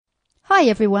Hi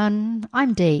everyone,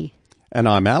 I'm Dee. And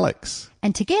I'm Alex.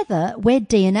 And together we're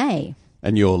DNA.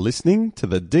 And you're listening to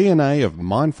the DNA of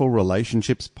Mindful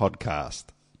Relationships podcast.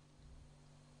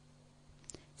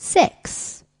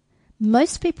 Sex.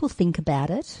 Most people think about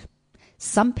it.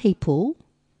 Some people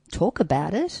talk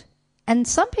about it. And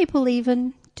some people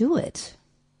even do it.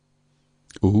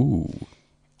 Ooh.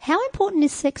 How important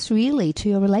is sex really to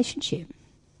your relationship?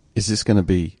 Is this going to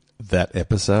be that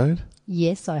episode?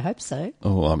 Yes, I hope so.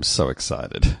 Oh, I'm so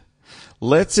excited.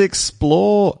 Let's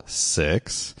explore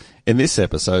sex in this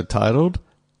episode titled,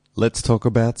 Let's Talk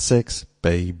About Sex,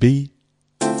 Baby.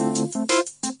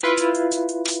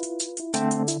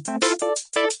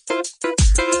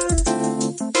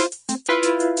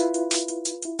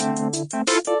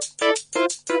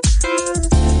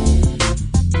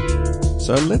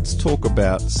 So let's talk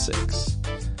about sex.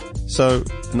 So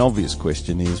an obvious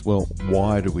question is, well,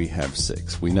 why do we have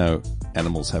sex? We know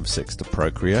animals have sex to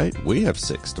procreate. We have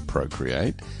sex to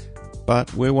procreate.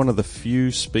 But we're one of the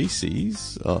few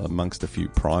species, amongst a few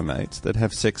primates, that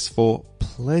have sex for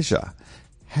pleasure.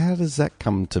 How does that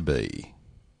come to be?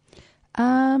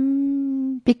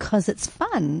 Because it's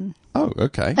fun. Oh,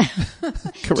 okay.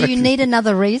 Do you need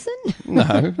another reason?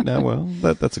 No, well,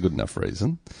 that's a good enough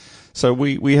reason. So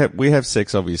we have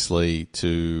sex obviously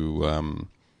to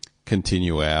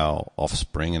continue our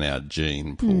offspring and our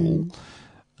gene pool.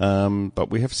 But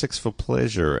we have sex for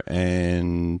pleasure,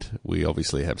 and we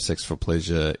obviously have sex for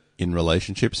pleasure in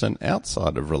relationships and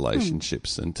outside of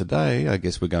relationships. And today, I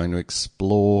guess we're going to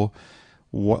explore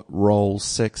what role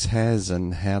sex has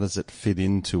and how does it fit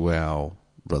into our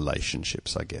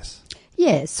relationships, I guess.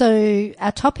 Yeah, so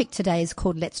our topic today is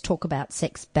called Let's Talk About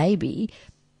Sex, Baby.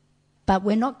 But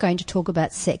we're not going to talk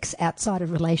about sex outside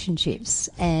of relationships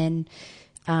and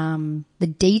the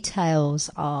details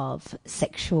of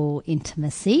sexual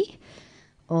intimacy.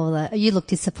 You look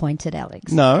disappointed,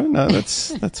 Alex. No,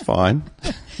 that's fine.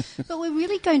 But we're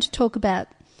really going to talk about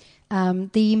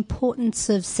the importance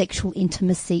of sexual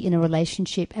intimacy in a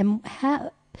relationship and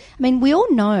how. I mean, we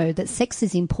all know that sex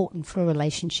is important for a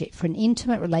relationship. For an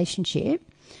intimate relationship,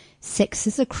 sex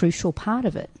is a crucial part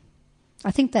of it.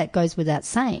 I think that goes without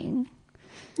saying.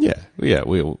 Yeah.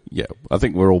 I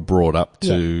think we're all brought up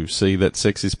to see that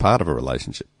sex is part of a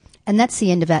relationship. And that's the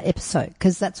end of our episode,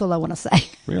 because that's all I want to say.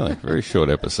 Really, very short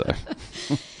episode.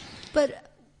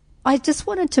 But I just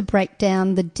wanted to break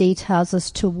down the details as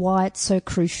to why it's so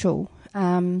crucial,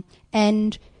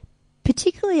 and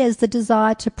particularly as the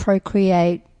desire to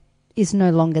procreate is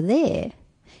no longer there.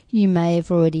 You may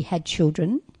have already had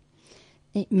children.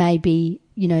 It may be,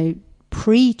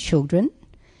 pre-children.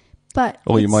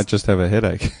 Or you might just have a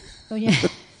headache. Oh, yeah.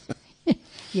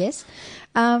 Yes.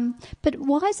 But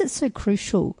why is it so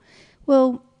crucial?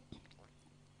 Well,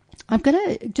 I'm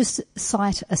going to just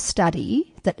cite a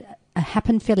study that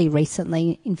happened fairly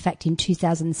recently, in fact, in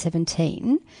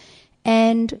 2017.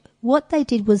 And what they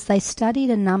did was they studied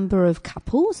a number of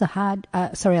couples, a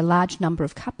large number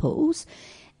of couples,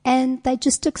 and they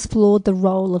just explored the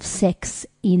role of sex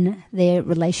in their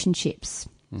relationships.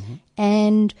 Mm-hmm.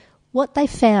 And what they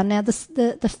found, now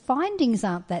the findings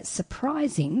aren't that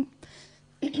surprising,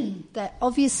 that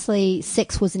obviously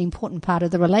sex was an important part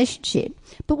of the relationship,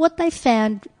 but what they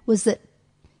found was that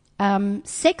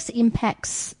sex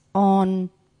impacts on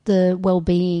the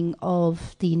well-being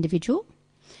of the individual,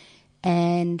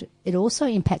 and it also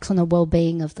impacts on the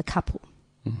well-being of the couple.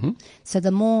 Mm-hmm. So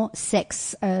the more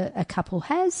sex a couple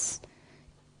has,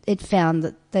 it found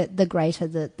that the greater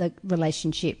the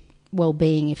relationship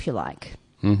well-being, if you like.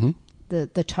 Mm-hmm.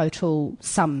 The total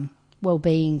sum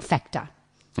well-being factor.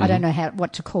 Mm-hmm. I don't know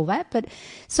what to call that, but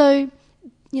so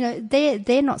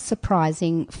they're not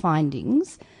surprising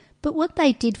findings. But what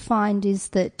they did find is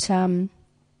that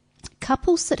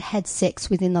couples that had sex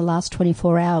within the last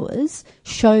 24 hours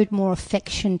showed more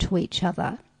affection to each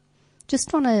other,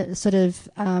 just on a sort of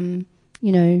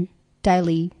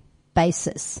daily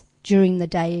basis during the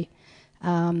day,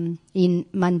 in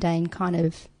mundane kind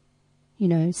of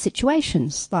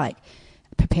situations like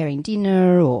preparing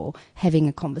dinner or having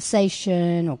a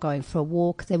conversation or going for a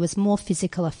walk. There was more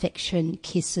physical affection,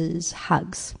 kisses,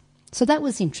 hugs. So that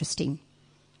was interesting.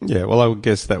 Yeah, well, I would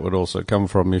guess that would also come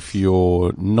from if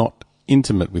you're not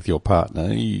intimate with your partner.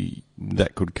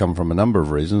 That could come from a number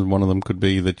of reasons. One of them could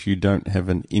be that you don't have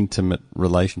an intimate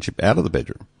relationship out of the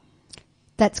bedroom.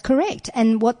 That's correct.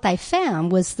 And what they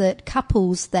found was that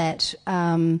couples that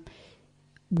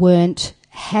weren't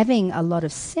having a lot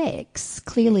of sex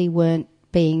clearly weren't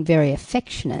being very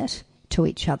affectionate to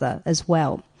each other as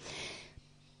well.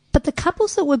 But the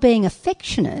couples that were being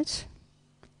affectionate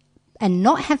and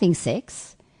not having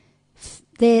sex,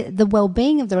 the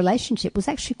well-being of the relationship was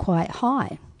actually quite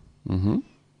high. Mm-hmm.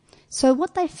 So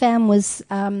what they found was,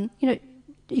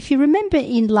 if you remember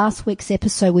in last week's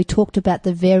episode, we talked about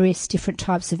the various different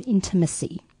types of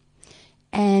intimacy.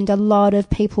 And a lot of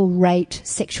people rate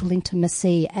sexual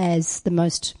intimacy as the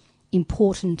most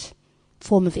important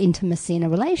form of intimacy in a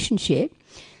relationship.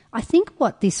 I think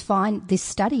what this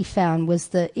study found was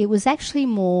that it was actually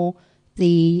more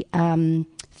the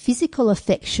physical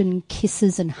affection,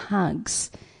 kisses and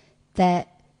hugs that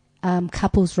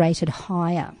couples rated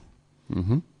higher.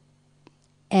 Mm-hmm.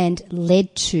 And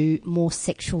led to more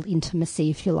sexual intimacy,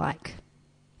 if you like.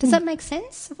 Does that make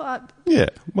sense? Yeah.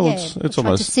 Well, yeah, it's trying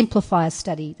almost to simplify a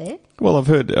study there. Well, I've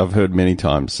heard many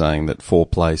times saying that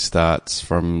foreplay starts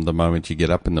from the moment you get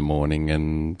up in the morning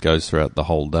and goes throughout the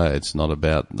whole day. It's not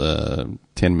about the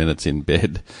 10 minutes in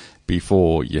bed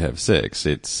before you have sex.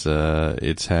 It's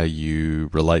how you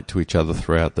relate to each other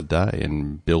throughout the day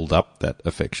and build up that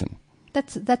affection.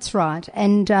 That's right,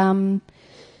 and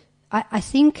I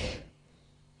think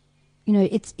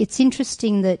it's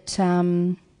interesting that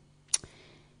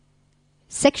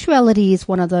sexuality is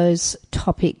one of those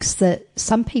topics that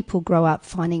some people grow up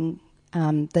finding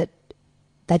that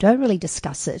they don't really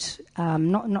discuss it.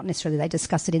 Not necessarily they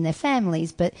discuss it in their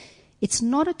families, but it's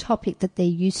not a topic that they're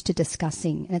used to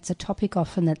discussing, and it's a topic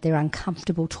often that they're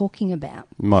uncomfortable talking about.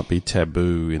 It might be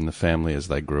taboo in the family as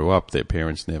they grew up. Their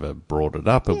parents never brought it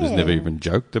up. It was never even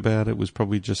joked about. It was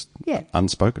probably just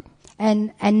unspoken.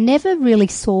 And never really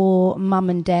saw mum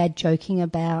and dad joking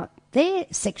about their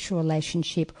sexual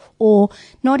relationship, or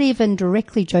not even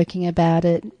directly joking about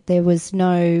it. There was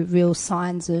no real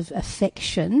signs of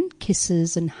affection,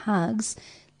 kisses and hugs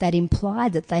that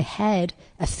implied that they had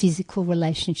a physical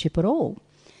relationship at all.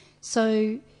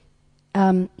 So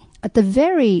at the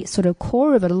very sort of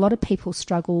core of it, a lot of people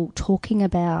struggle talking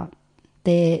about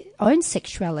their own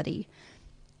sexuality,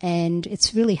 and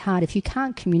it's really hard if you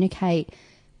can't communicate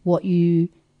what you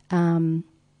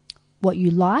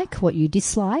like, what you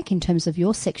dislike in terms of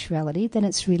your sexuality, then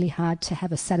it's really hard to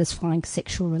have a satisfying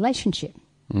sexual relationship.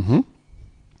 Mm-hmm.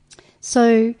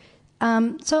 So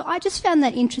I just found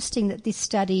that interesting that this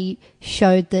study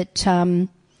showed that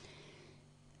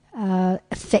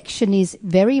affection is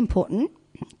very important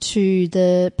to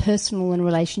the personal and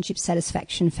relationship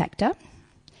satisfaction factor.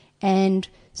 And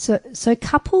so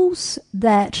couples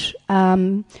that,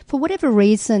 for whatever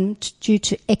reason, due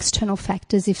to external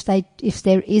factors, if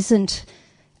there isn't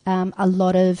a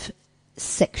lot of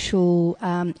sexual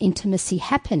intimacy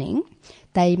happening,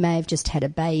 they may have just had a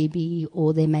baby,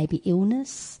 or there may be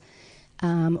illness,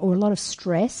 or a lot of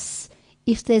stress.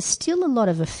 If there's still a lot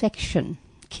of affection,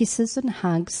 kisses and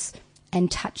hugs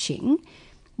and touching,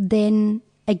 then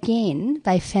again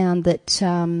they found that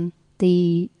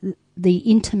the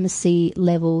intimacy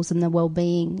levels and the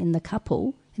well-being in the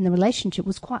couple, in the relationship,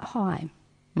 was quite high.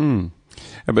 Mm.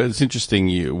 But it's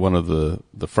interesting, one of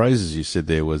the phrases you said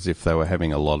there was if they were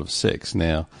having a lot of sex.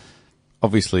 Now,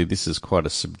 obviously this is quite a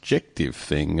subjective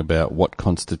thing about what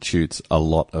constitutes a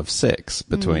lot of sex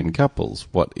between couples.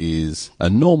 What is a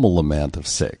normal amount of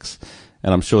sex?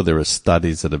 And I'm sure there are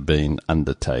studies that have been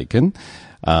undertaken.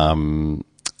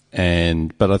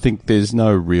 But I think there's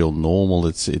no real normal.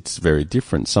 It's very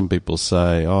different. Some people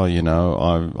say,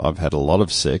 I've had a lot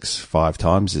of sex 5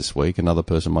 times this week. Another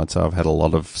person might say, I've had a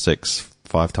lot of sex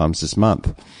 5 times this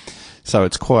month. So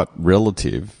it's quite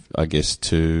relative, I guess,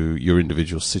 to your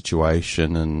individual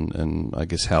situation and I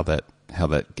guess how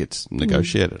that gets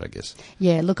negotiated, I guess.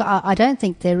 Yeah, look, I don't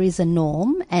think there is a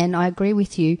norm, and I agree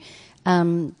with you.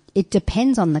 It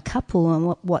depends on the couple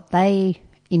and what they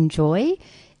enjoy,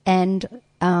 and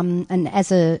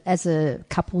as a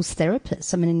couples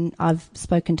therapist, I mean, I've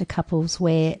spoken to couples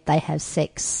where they have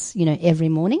sex, every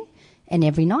morning and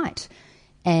every night,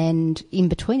 and in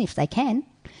between if they can.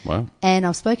 Wow. And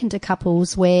I've spoken to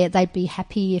couples where they'd be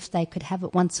happy if they could have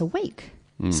it once a week.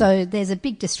 So there's a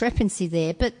big discrepancy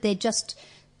there, but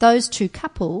those two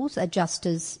couples are just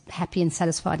as happy and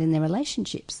satisfied in their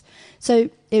relationships.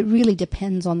 So it really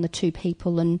depends on the two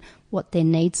people and what their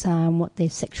needs are and what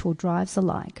their sexual drives are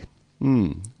like.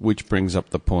 Which brings up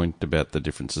the point about the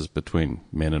differences between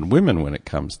men and women when it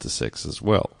comes to sex as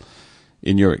well.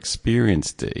 In your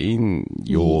experience, Dean,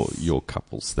 your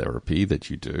couples therapy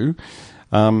that you do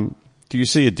you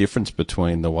see a difference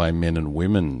between the way men and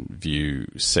women view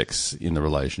sex in the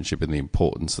relationship and the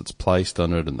importance that's placed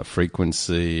on it and the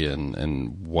frequency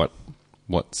and what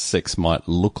sex might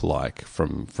look like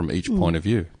from each point of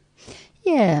view?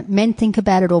 Yeah, men think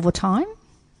about it all the time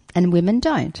and women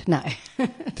don't. No.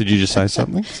 Did you just say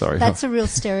something? Sorry. That's a real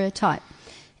stereotype.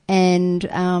 And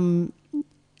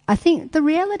I think the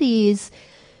reality is,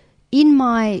 in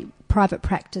my private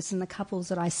practice and the couples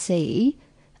that I see,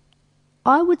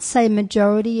 I would say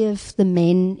majority of the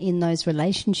men in those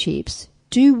relationships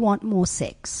do want more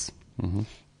sex. Mm-hmm.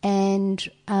 And,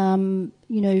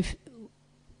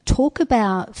 talk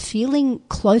about feeling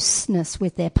closeness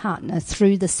with their partner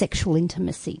through the sexual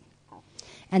intimacy.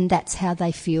 And that's how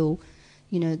they feel,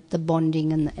 the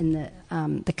bonding and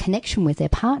the connection with their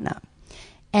partner.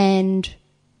 And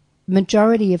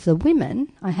majority of the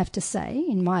women, I have to say,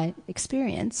 in my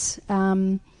experience,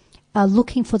 are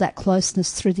looking for that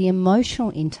closeness through the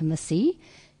emotional intimacy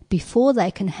before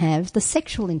they can have the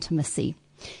sexual intimacy.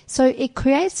 So it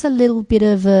creates a little bit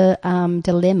of a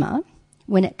dilemma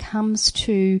when it comes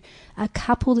to a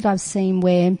couple that I've seen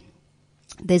where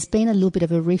there's been a little bit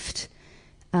of a rift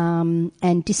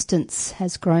and distance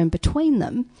has grown between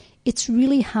them. It's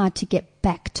really hard to get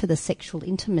back to the sexual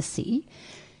intimacy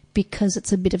because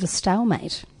it's a bit of a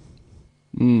stalemate.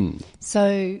 Mm.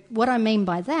 So what I mean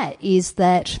by that is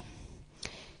that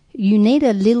you need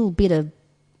a little bit of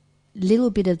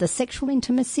the sexual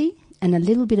intimacy and a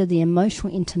little bit of the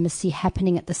emotional intimacy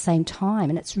happening at the same time.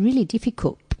 And it's really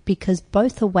difficult because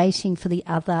both are waiting for the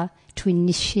other to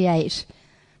initiate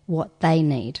what they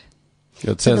need.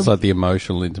 It sounds like the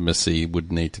emotional intimacy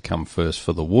would need to come first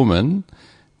for the woman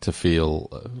to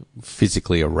feel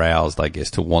physically aroused, I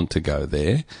guess, to want to go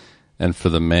there. And for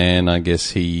the man, I guess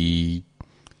he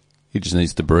just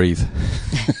needs to breathe.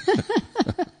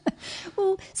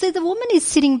 Well, so the woman is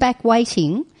sitting back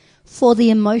waiting for the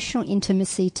emotional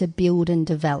intimacy to build and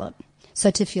develop.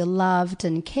 So to feel loved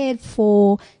and cared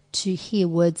for, to hear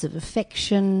words of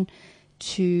affection,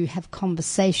 to have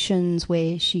conversations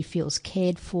where she feels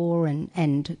cared for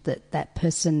and that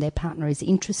person, their partner, is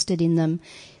interested in them.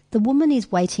 The woman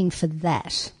is waiting for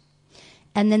that.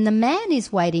 And then the man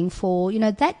is waiting for,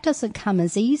 that doesn't come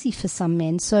as easy for some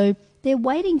men. So they're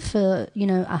waiting for,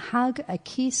 a hug, a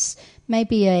kiss,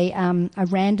 maybe a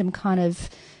random kind of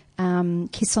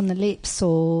kiss on the lips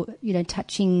or,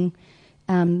 touching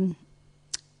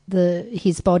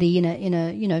his body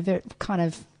in a very kind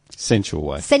of sensual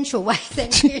way. Sensual way,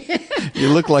 thank you. You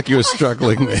look like you were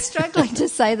struggling there. Struggling to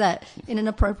say that in an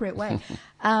appropriate way.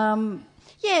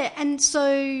 And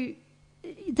so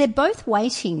they're both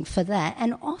waiting for that,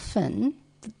 and often,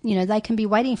 they can be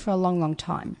waiting for a long, long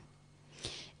time.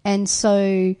 And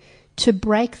so to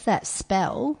break that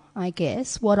spell, I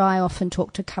guess, what I often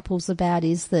talk to couples about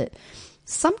is that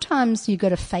sometimes you've got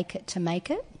to fake it to make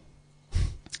it.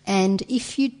 And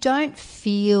if you don't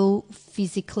feel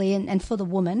physically, and for the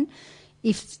woman,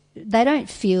 if they don't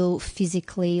feel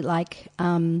physically like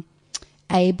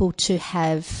able to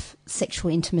have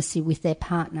sexual intimacy with their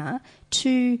partner,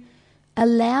 to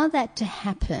allow that to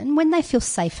happen when they feel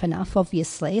safe enough,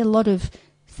 obviously. A lot of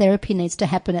therapy needs to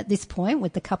happen at this point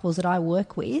with the couples that I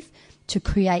work with to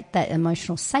create that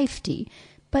emotional safety.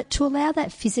 But to allow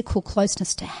that physical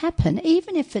closeness to happen,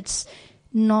 even if it's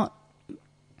not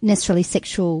necessarily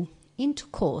sexual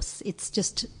intercourse, it's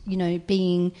just,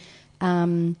 being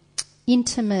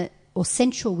intimate or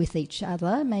sensual with each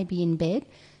other, maybe in bed,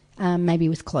 maybe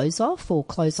with clothes off or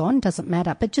clothes on, doesn't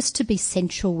matter, but just to be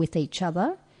sensual with each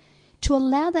other, to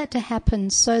allow that to happen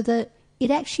so that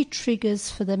it actually triggers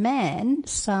for the man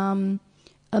some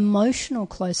emotional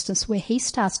closeness where he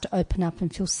starts to open up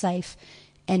and feel safe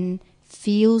and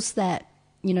feels that,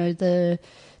 the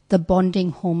bonding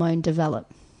hormone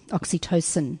develop,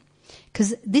 oxytocin.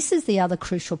 Because this is the other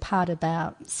crucial part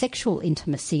about sexual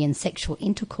intimacy and sexual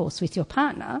intercourse with your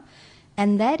partner,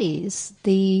 and that is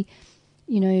the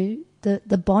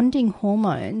bonding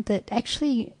hormone that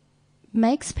actually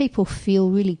makes people feel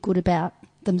really good about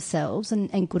themselves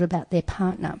and good about their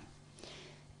partner,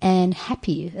 and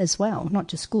happy as well, not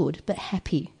just good, but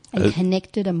happy and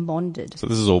connected and bonded. So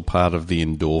this is all part of the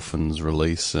endorphins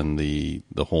release and the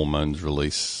hormones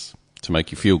release to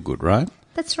make you feel good, right?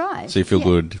 That's right. So you feel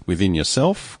good within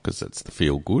yourself, because that's the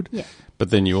feel good. Yeah. But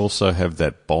then you also have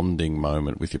that bonding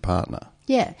moment with your partner.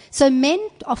 Yeah. So men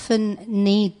often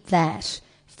need that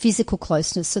physical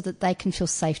closeness so that they can feel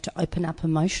safe to open up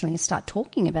emotionally and start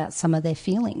talking about some of their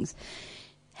feelings.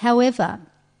 However,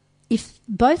 if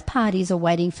both parties are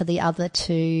waiting for the other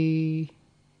to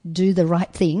do the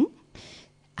right thing,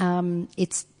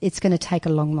 it's going to take a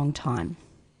long, long time.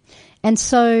 And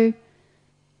so,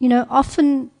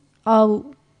 often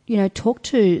I'll, talk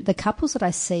to the couples that I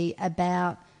see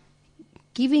about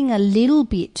giving a little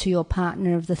bit to your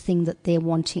partner of the thing that they're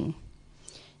wanting.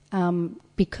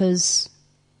 Because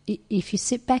if you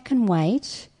sit back and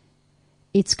wait,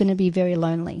 it's going to be very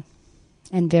lonely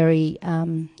and very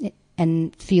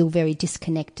and feel very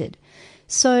disconnected.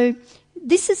 So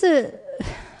this is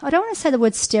I don't want to say the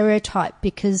word stereotype,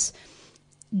 because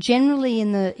generally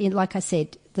like I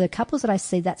said, the couples that I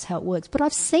see, that's how it works. But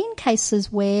I've seen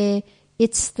cases where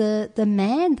it's the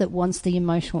man that wants the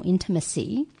emotional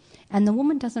intimacy and the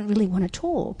woman doesn't really want to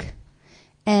talk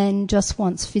and just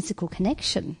wants physical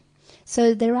connection.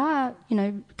 So there are,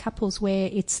 couples where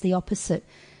it's the opposite.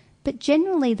 But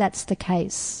generally that's the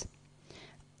case.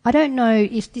 I don't know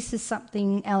if this is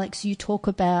something, Alex, you talk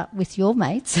about with your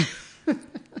mates.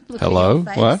 Hello?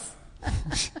 What?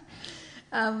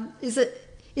 Is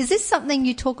this something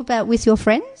you talk about with your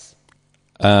friends?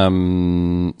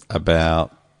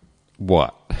 About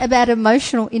what? About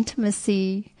emotional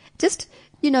intimacy. Just,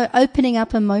 opening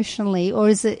up emotionally, or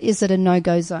is it a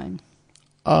no-go zone?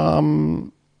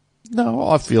 No,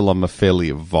 I feel I'm a fairly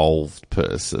evolved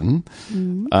person.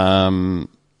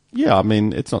 Yeah, I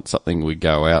mean, it's not something we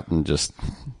go out and just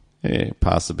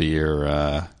pass a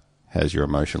beer, how's your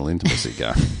emotional intimacy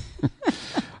go?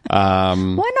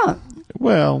 Why not?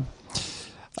 Well,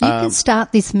 you can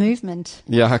start this movement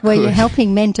where you're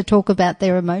helping men to talk about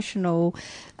their emotional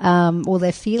or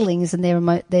their feelings and their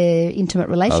intimate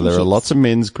relationships. There are lots of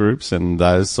men's groups and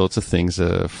those sorts of things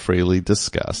are freely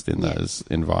discussed in those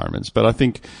environments. But I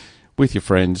think with your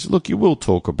friends, look, you will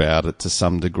talk about it to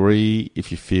some degree if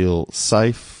you feel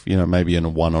safe, maybe in a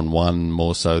one-on-one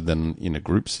more so than in a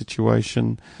group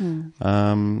situation.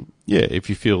 If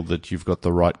you feel that you've got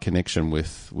the right connection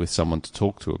with someone to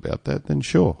talk to about that, then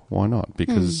sure, why not?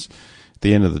 Because at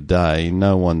the end of the day,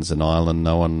 no one's an island,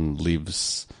 no one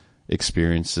lives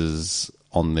experiences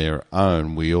on their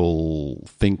own. We all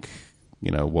think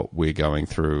what we're going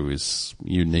through is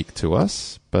unique to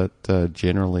us, but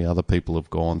generally other people have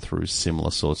gone through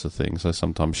similar sorts of things. So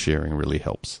sometimes sharing really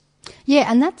helps.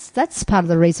 Yeah, and that's part of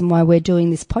the reason why we're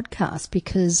doing this podcast,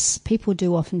 because people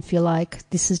do often feel like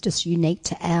this is just unique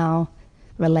to our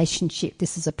relationship.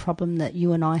 This is a problem that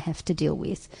you and I have to deal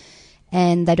with.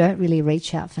 And they don't really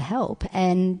reach out for help.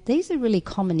 And these are really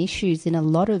common issues in a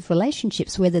lot of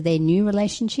relationships, whether they're new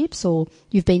relationships or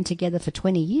you've been together for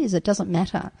 20 years. It doesn't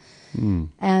matter.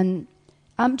 And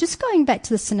just going back to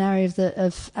the scenario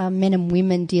of men and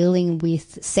women dealing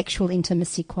with sexual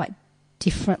intimacy quite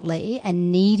differently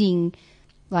and needing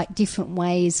different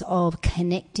ways of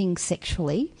connecting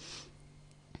sexually.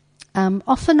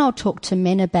 Often I'll talk to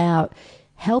men about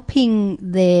helping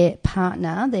their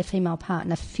female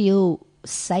partner, feel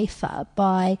safer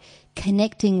by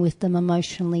connecting with them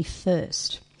emotionally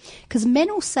first. Because men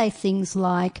will say things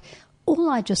like, all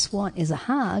I just want is a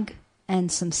hug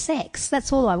and some sex.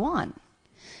 That's all I want.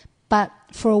 But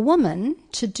for a woman,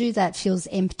 to do that feels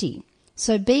empty.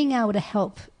 So being able to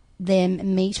help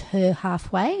them meet her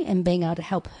halfway and being able to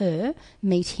help her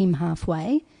meet him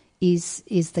halfway is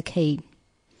the key.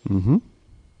 Mm-hmm.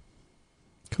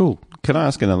 Cool. Can I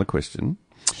ask another question?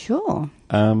 Sure.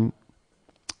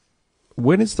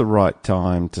 When is the right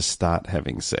time to start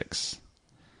having sex?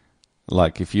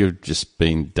 Like if you've just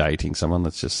been dating someone,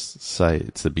 let's just say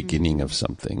it's the beginning of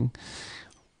something.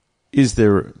 Is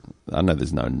there, I know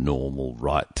there's no normal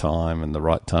right time, and the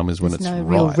right time is when it's right. There's no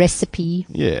real recipe.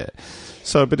 Yeah.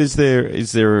 So, but is there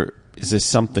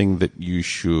something that you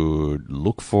should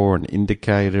look for, an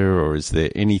indicator, or is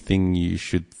there anything you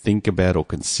should think about or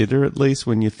consider at least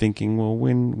when you're thinking, well,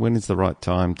 when is the right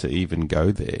time to even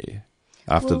go there?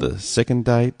 After the second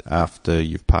date? After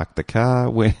you've parked the car?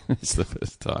 When is the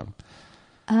first time?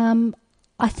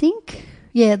 I think,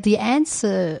 the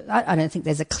answer, I don't think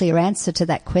there's a clear answer to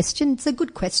that question. It's a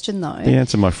good question, though. The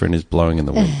answer, my friend, is blowing in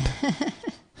the wind.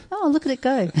 Oh, look at it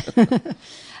go.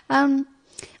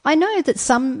 I know that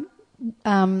some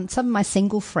of my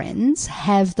single friends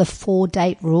have the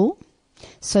 4-date rule.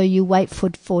 So you wait for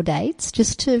 4 dates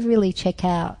just to really check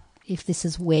out if this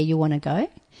is where you want to go.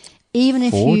 Even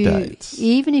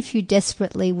if you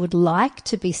desperately would like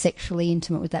to be sexually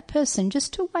intimate with that person,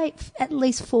 just to wait at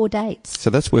least 4 dates. So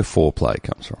that's where foreplay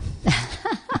comes from.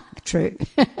 True.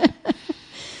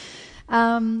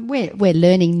 We're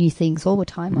learning new things all the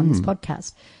time on this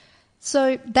podcast.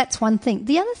 So that's one thing.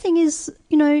 The other thing is,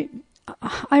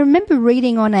 I remember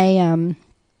reading on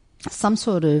some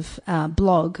sort of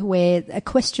blog where a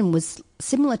question was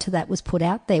similar to that was put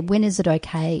out there. When is it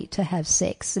okay to have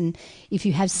sex? And if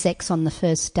you have sex on the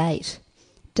first date,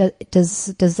 does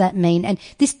that mean? And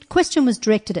this question was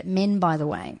directed at men, by the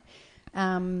way.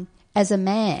 As a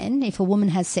man, if a woman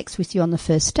has sex with you on the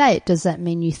first date, does that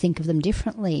mean you think of them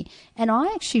differently? And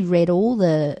I actually read all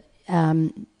the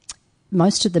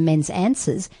most of the men's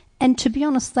answers, and to be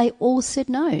honest, they all said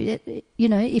no.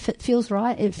 If it feels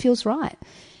right, it feels right.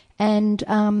 And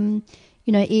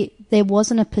there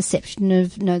wasn't a perception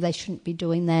of, no, they shouldn't be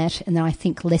doing that, and then I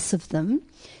think less of them.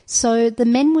 So the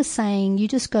men were saying, you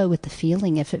just go with the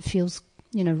feeling. If it feels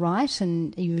right,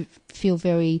 and you feel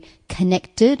very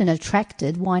connected and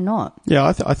attracted, why not?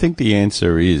 Yeah, I think the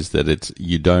answer is that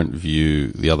you don't view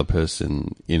the other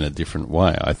person in a different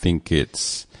way. I think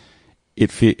if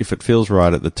it feels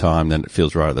right at the time, then it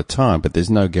feels right at the time, but there's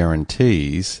no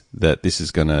guarantees that this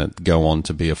is going to go on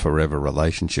to be a forever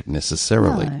relationship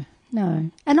necessarily.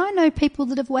 No. And I know people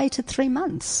that have waited 3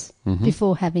 months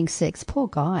before having sex. Poor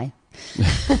guy.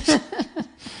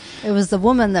 It was the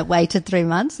woman that waited 3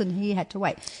 months and he had to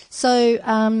wait. So,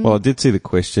 well, I did see the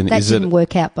question. That didn't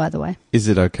work out, by the way. Is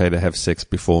it okay to have sex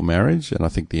before marriage? And I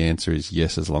think the answer is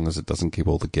yes, as long as it doesn't keep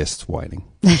all the guests waiting.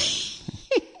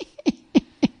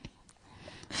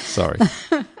 Sorry.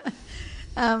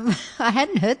 I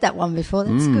hadn't heard that one before.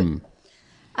 That's good.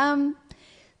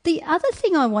 The other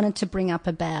thing I wanted to bring up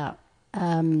about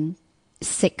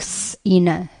sex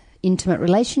in intimate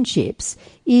relationships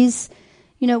is,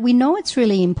 we know it's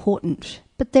really important,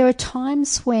 but there are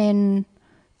times when,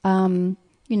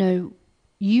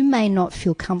 you may not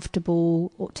feel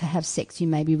comfortable to have sex. You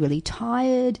may be really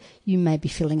tired. You may be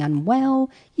feeling unwell.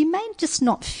 You may just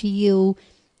not feel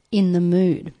in the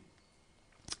mood.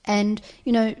 And,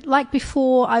 like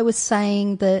before, I was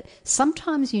saying that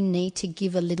sometimes you need to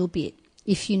give a little bit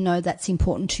if you know that's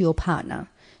important to your partner.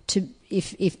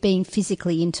 If being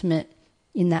physically intimate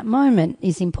in that moment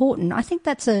is important, I think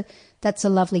that's a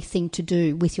lovely thing to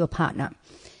do with your partner.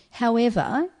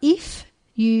 However, if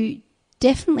you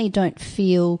definitely don't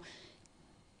feel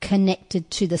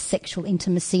connected to the sexual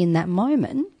intimacy in that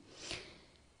moment,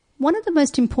 one of the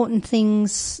most important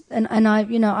things, and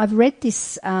I've read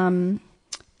this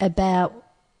about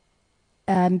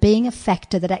being a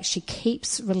factor that actually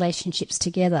keeps relationships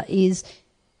together, is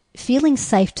feeling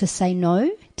safe to say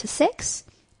no to sex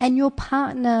and your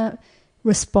partner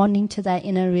responding to that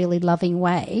in a really loving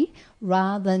way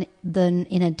rather than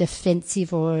in a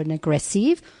defensive or an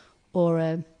aggressive or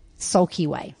a sulky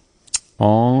way.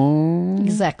 Oh.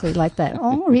 Exactly like that.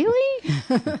 Oh, really?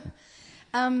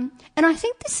 And I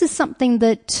think this is something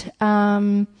that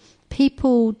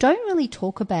people don't really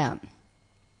talk about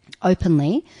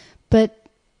openly, but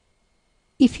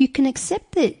if you can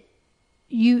accept that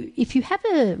if you have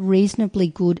a reasonably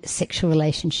good sexual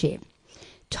relationship,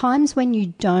 times when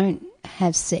you don't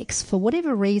have sex for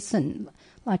whatever reason,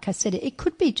 like I said, it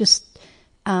could be just,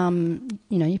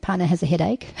 your partner has a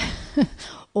headache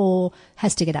or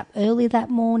has to get up early that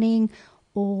morning,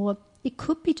 or it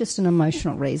could be just an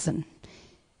emotional reason.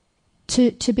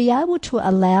 To be able to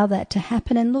allow that to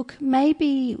happen, and look,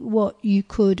 maybe what you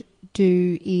could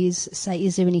do is say,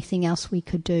 is there anything else we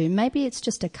could do? Maybe it's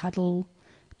just a cuddle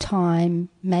time.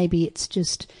 Maybe it's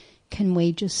just, can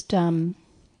we just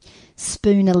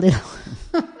spoon a little?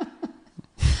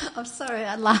 I'm sorry,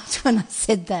 I laughed when I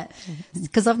said that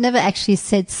because I've never actually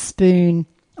said spoon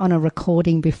on a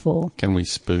recording before. Can we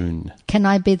spoon? Can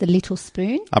I be the little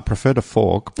spoon? I prefer to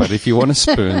fork, but if you want a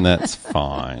spoon, that's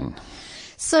fine.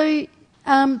 So,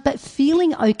 but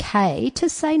feeling okay to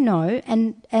say no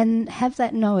and have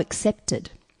that no accepted.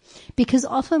 Because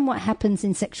often what happens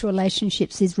in sexual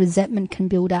relationships is resentment can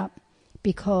build up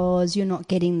because you're not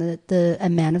getting the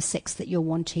amount of sex that you're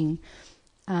wanting,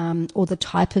 or the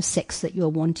type of sex that you're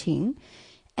wanting.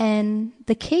 And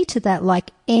the key to that,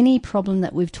 like any problem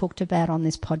that we've talked about on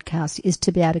this podcast, is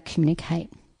to be able to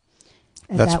communicate.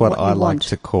 That's what I like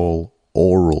to call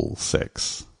oral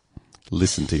sex.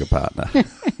 Listen to your partner.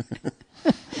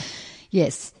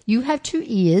 Yes, you have 2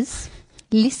 ears.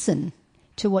 Listen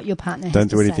to what your partner has to say.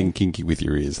 Don't do anything kinky with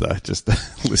your ears, though. Just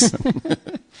listen.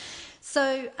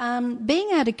 So being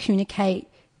able to communicate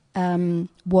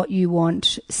what you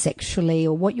want sexually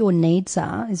or what your needs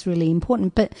are is really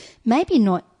important, but maybe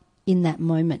not in that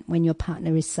moment when your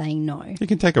partner is saying no. You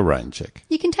can take a rain check.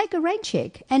 You can take a rain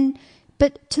check,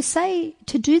 but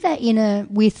to do that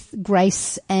with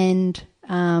grace and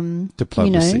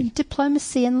diplomacy,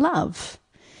 diplomacy and love.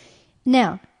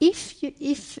 Now,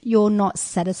 if you're not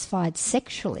satisfied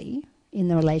sexually in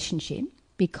the relationship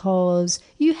because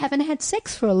you haven't had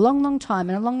sex for a long, long time,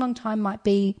 and a long, long time might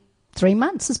be 3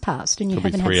 months has passed and you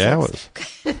haven't had sex.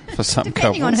 3 hours for some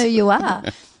depending couples. on who you are.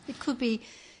 It could be,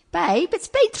 babe, it's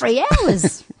been 3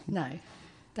 hours. No,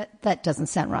 that doesn't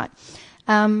sound right.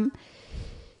 I've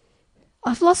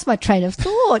lost my train of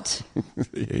thought.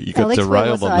 Yeah, you got Alex,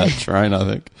 derailed on that train, I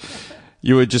think.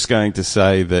 You were just going to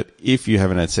say that if you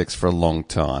haven't had sex for a long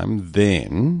time,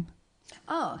 then...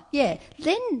 Oh, yeah.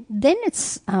 Then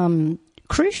it's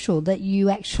crucial that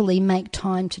you actually make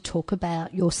time to talk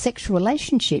about your sexual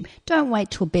relationship. Don't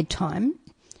wait till bedtime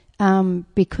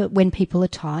because when people are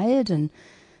tired and,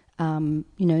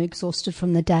 exhausted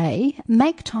from the day.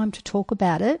 Make time to talk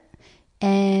about it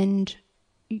and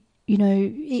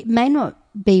it may not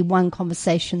be one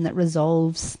conversation that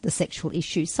resolves the sexual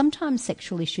issues. Sometimes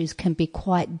sexual issues can be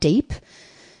quite deep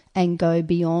and go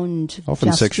beyond.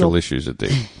 Often sexual issues are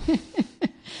deep.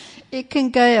 It can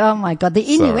go, oh my God,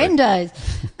 the innuendos.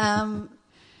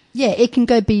 It can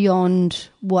go beyond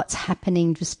what's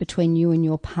happening just between you and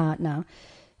your partner.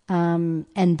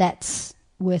 And that's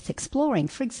worth exploring.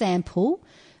 For example,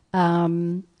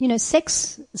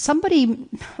 sex,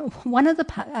 one of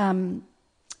the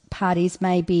parties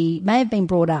may have been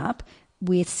brought up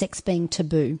with sex being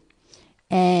taboo,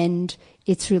 and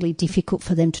it's really difficult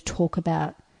for them to talk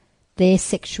about their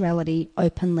sexuality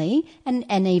openly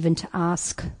and even to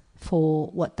ask for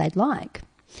what they'd like.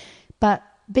 But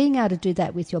being able to do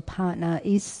that with your partner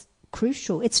is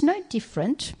crucial. It's no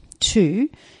different to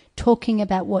talking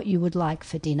about what you would like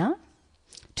for dinner,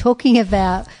 talking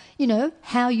about,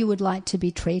 how you would like to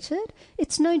be treated.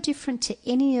 It's no different to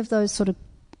any of those sort of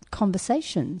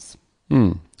conversations.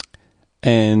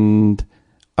 And,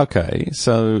 okay,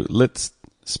 so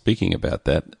speaking about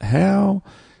that, how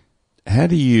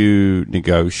do you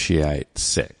negotiate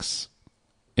sex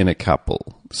in a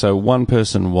couple? So one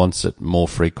person wants it more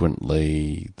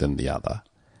frequently than the other.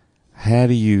 How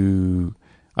do you,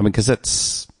 because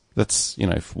that's,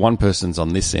 if one person's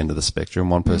on this end of the spectrum,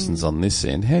 one person's on this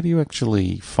end, how do you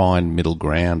actually find middle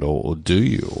ground, or do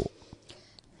you?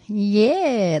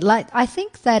 Yeah, I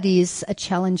think that is a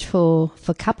challenge for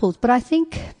couples, but I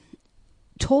think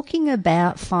talking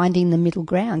about finding the middle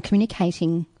ground,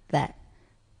 communicating that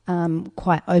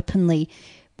quite openly,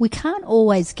 we can't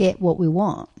always get what we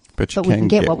want, but we can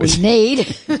get what we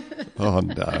need. Oh,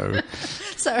 no.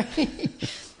 Sorry.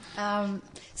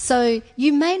 So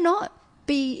you may not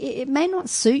it may not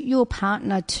suit your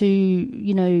partner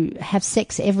to, have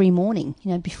sex every morning,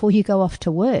 before you go off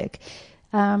to work.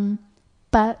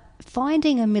 But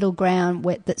finding a middle ground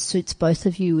that suits both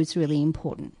of you is really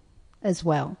important as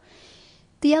well.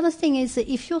 The other thing is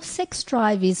that if your sex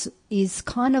drive is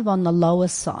kind of on the lower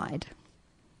side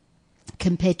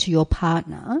compared to your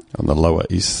partner. On the Lower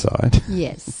East Side.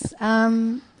 Yes.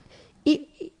 Sometimes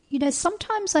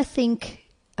I think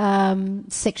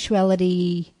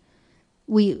sexuality,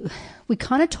 we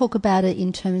kind of talk about it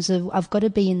in terms of I've got to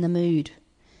be in the mood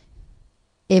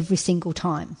every single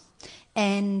time.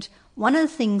 And one of the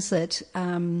things that,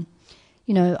 I've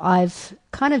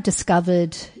kind of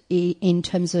discovered in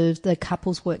terms of the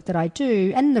couples work that I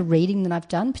do and the reading that I've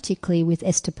done, particularly with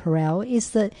Esther Perel,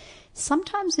 is that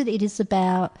sometimes it is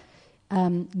about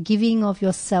giving of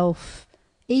yourself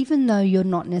even though you're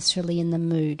not necessarily in the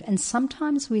mood. And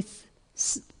sometimes with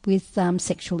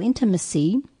sexual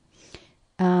intimacy,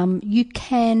 you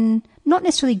can not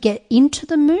necessarily get into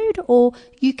the mood, or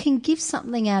you can give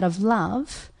something out of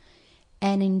love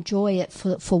and enjoy it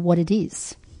for what it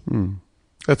is.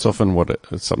 That's often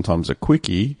sometimes a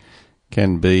quickie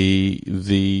can be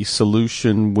the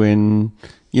solution when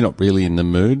you're not really in the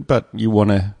mood, but you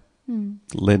want to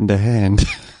lend a hand.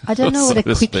 I don't know what a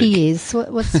quickie is.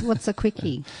 What's a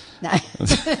quickie? No.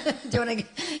 Do you want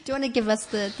to give us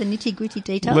the nitty-gritty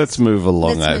details? Let's move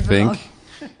along, I think.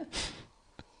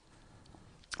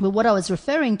 Well, what I was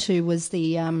referring to was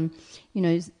the,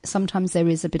 sometimes there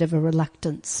is a bit of a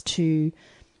reluctance to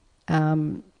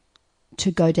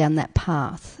go down that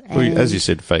path. Well, as you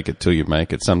said, fake it till you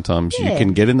make it. Sometimes you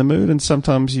can get in the mood, and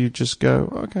sometimes you just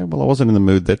go, okay, well, I wasn't in the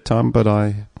mood that time, but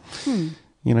I,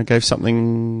 gave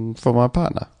something for my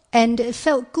partner. And it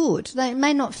felt good. They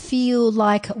may not feel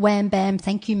like wham, bam,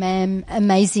 thank you, ma'am,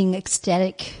 amazing,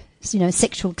 ecstatic,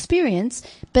 sexual experience,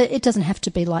 but it doesn't have to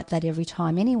be like that every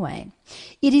time anyway.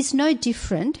 It is no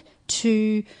different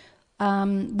to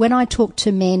when I talk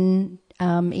to men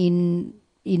in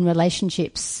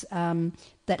relationships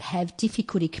that have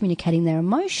difficulty communicating their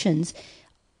emotions.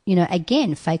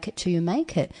 Again, fake it till you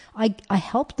make it. I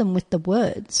help them with the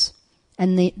words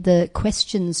and the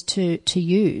questions to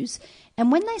use.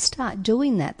 And when they start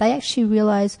doing that, they actually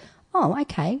realize, oh,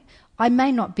 okay, I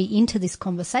may not be into this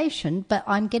conversation, but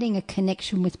I'm getting a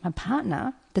connection with my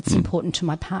partner that's important to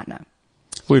my partner.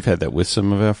 We've had that with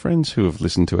some of our friends who have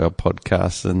listened to our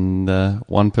podcast, and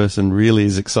one person really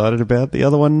is excited about it, the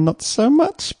other one not so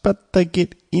much, but they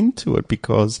get into it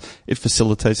because it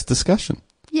facilitates discussion.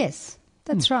 Yes,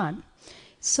 that's right.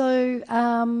 So,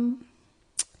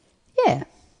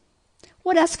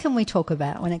 what else can we talk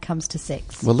about when it comes to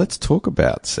sex? Well, let's talk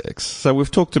about sex. So we've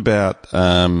talked about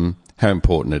how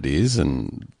important it is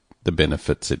and the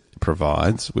benefits it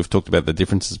provides. We've talked about the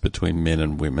differences between men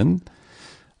and women.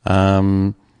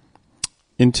 In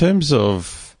terms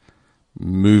of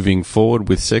moving forward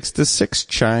with sex, does sex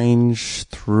change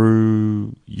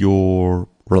through your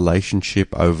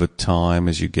relationship over time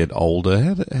as you get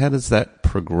older? How does that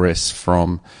progress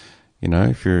from,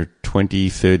 if you're a 20,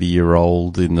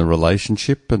 30-year-old in the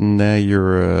relationship and now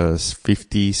you're a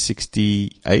 50, 60,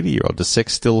 80-year-old? Does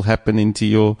sex still happen into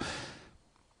your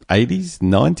 80s,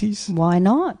 90s? Why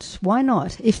not? Why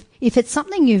not? If it's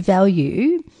something you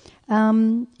value,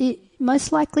 it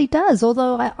most likely does.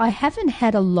 Although I haven't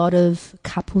had a lot of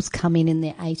couples come in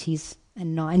their 80s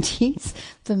and 90s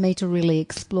for me to really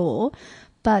explore.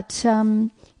 But,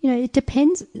 it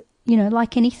depends,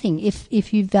 like anything.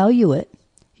 If you value it,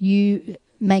 you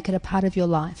make it a part of your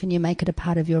life and you make it a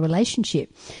part of your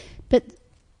relationship. But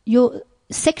your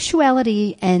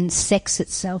sexuality and sex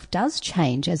itself does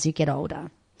change as you get older.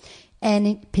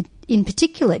 And in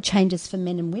particular, it changes for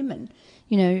men and women.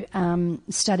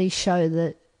 Studies show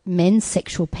that men's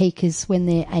sexual peak is when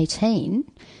they're 18,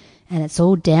 and it's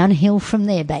all downhill from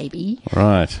there, baby.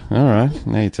 Right. All right.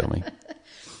 Now you tell me.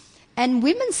 And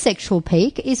women's sexual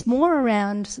peak is more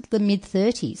around the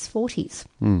mid-30s, 40s.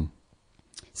 Mm.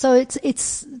 So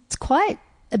it's quite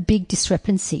a big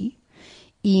discrepancy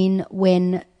in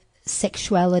when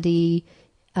sexuality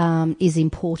is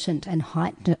important and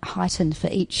heightened for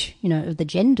each, of the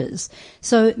genders.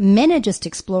 So men are just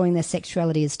exploring their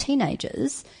sexuality as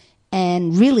teenagers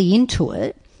and really into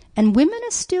it, and women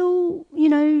are still,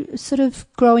 sort of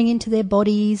growing into their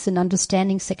bodies and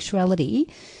understanding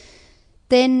sexuality.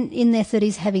 Then in their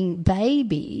 30s having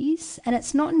babies, and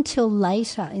it's not until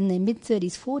later in their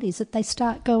mid-30s, 40s that they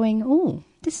start going, oh,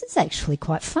 this is actually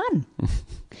quite fun.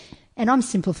 And I'm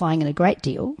simplifying it a great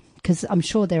deal because I'm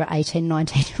sure there are 18,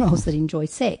 19-year-olds that enjoy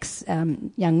sex,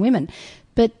 young women.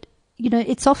 But,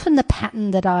 it's often the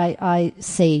pattern that I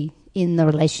see in the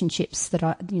relationships that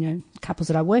couples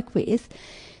that I work with.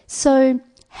 So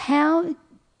how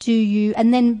do you,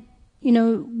 and then,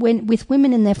 when with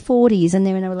women in their 40s and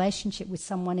they're in a relationship with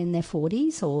someone in their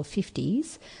 40s or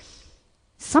 50s,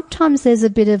 sometimes there's a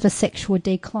bit of a sexual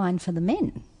decline for the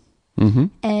men. Mm-hmm.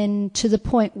 And to the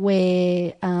point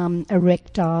where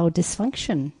erectile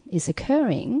dysfunction is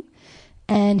occurring.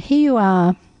 And here you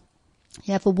are,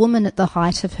 you have a woman at the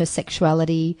height of her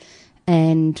sexuality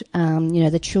and,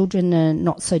 the children are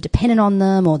not so dependent on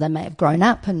them, or they may have grown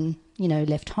up and,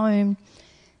 left home.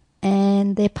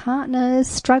 And their partner is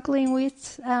struggling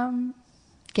with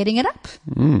getting it up.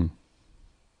 Mm.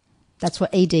 That's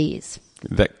what ED is.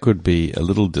 That could be a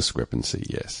little discrepancy,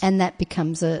 yes. And that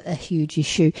becomes a huge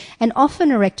issue. And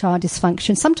often erectile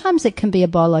dysfunction, sometimes it can be a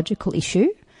biological issue,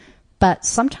 but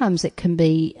sometimes it can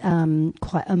be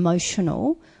quite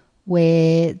emotional,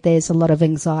 where there's a lot of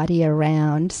anxiety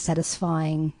around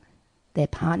satisfying their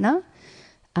partner.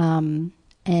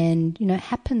 And, it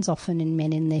happens often in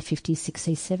men in their 50s,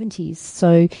 60s, 70s.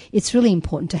 So it's really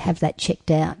important to have that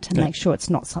checked out to make sure it's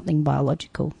not something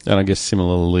biological. And I guess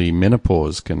similarly,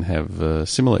 menopause can have a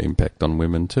similar impact on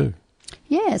women too.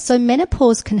 Yeah, so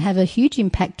menopause can have a huge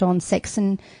impact on sex,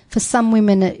 and for some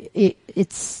women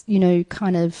it's,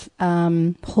 kind of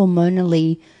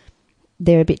hormonally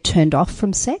they're a bit turned off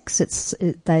from sex.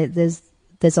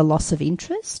 There's a loss of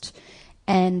interest,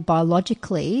 and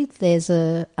biologically there's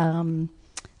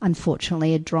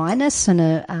unfortunately a dryness and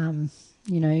a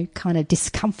kind of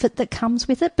discomfort that comes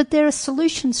with it. But there are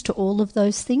solutions to all of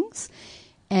those things,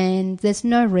 and there's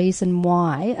no reason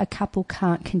why a couple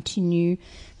can't continue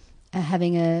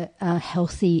having a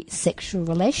healthy sexual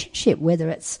relationship, whether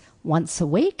it's once a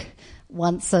week,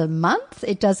 once a month,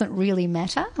 it doesn't really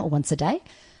matter, or once a day,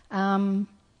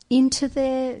 into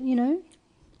their,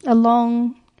 a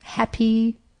long,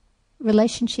 happy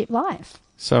relationship life.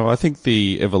 So I think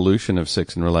the evolution of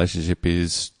sex and relationship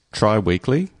is try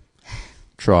weekly,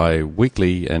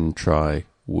 and try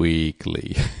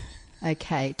weekly.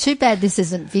 Okay. Too bad this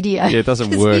isn't video. Yeah, it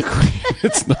doesn't work.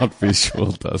 It's not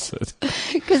visual, does it?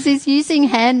 Because he's using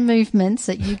hand movements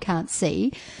that you can't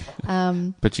see.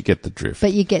 But you get the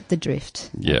drift.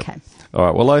 Yeah. Okay. All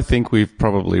right. Well, I think we've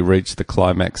probably reached the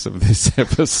climax of this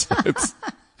episode.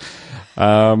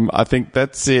 I think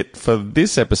that's it for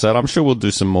this episode. I'm sure we'll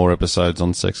do some more episodes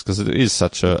on sex because it is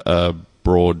such a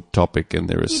broad topic and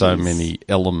there are so many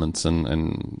elements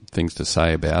and things to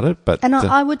say about it. But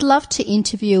I would love to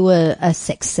interview a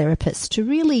sex therapist to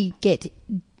really get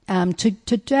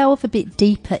to delve a bit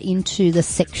deeper into the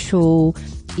sexual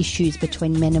issues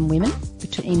between men and women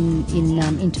in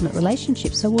intimate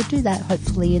relationships. So we'll do that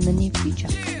hopefully in the near future.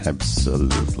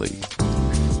 Absolutely.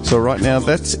 So right now,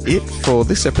 that's it for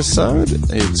this episode.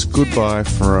 It's goodbye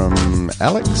from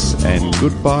Alex and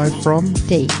goodbye from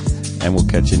Dee. And we'll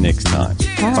catch you next time.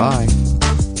 Bye.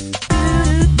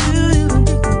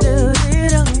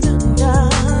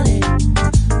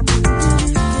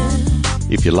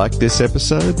 If If you like this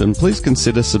episode, then please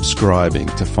consider subscribing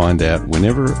to find out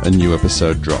whenever a new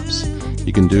episode drops.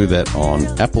 You can do that on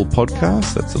Apple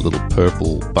Podcasts, that's a little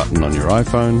purple button on your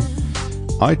iPhone,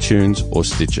 iTunes or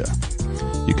Stitcher.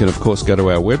 You can of course go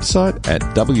to our website at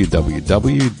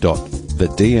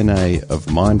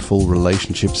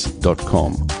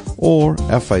www.thednaofmindfulrelationships.com or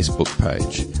our Facebook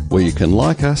page, where you can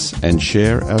like us and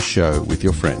share our show with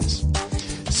your friends.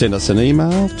 Send us an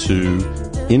email to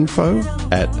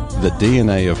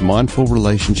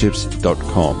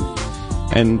info@thednaofmindfulrelationships.com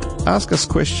and ask us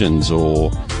questions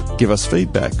or give us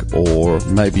feedback or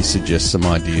maybe suggest some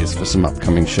ideas for some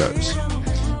upcoming shows.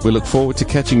 We look forward to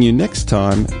catching you next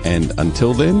time, and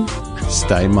until then,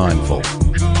 stay mindful.